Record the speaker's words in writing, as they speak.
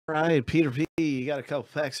right, Peter P, you got a couple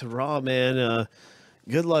packs of Raw, man.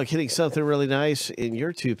 Good luck hitting something really nice in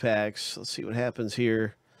your 2 packs. Let's see what happens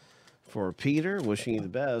here for Peter. Wishing you the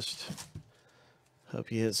best.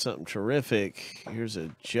 Hope you hit something terrific. Here's a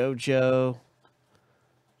JoJo.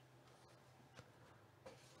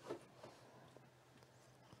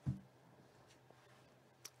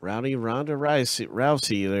 Rowdy Ronda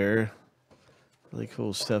Rousey there. Really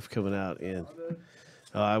cool stuff coming out in.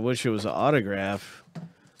 I wish it was an autograph.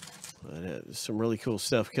 But some really cool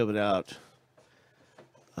stuff coming out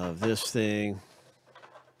of this thing.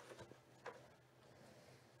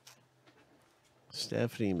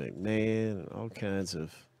 Stephanie McMahon and all kinds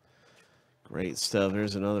of great stuff.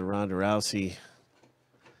 There's another Ronda Rousey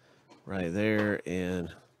right there. And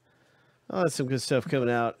that's some good stuff coming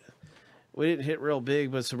out. We didn't hit real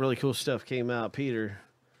big, but some really cool stuff came out, Peter,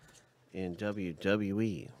 in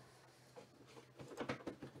WWE.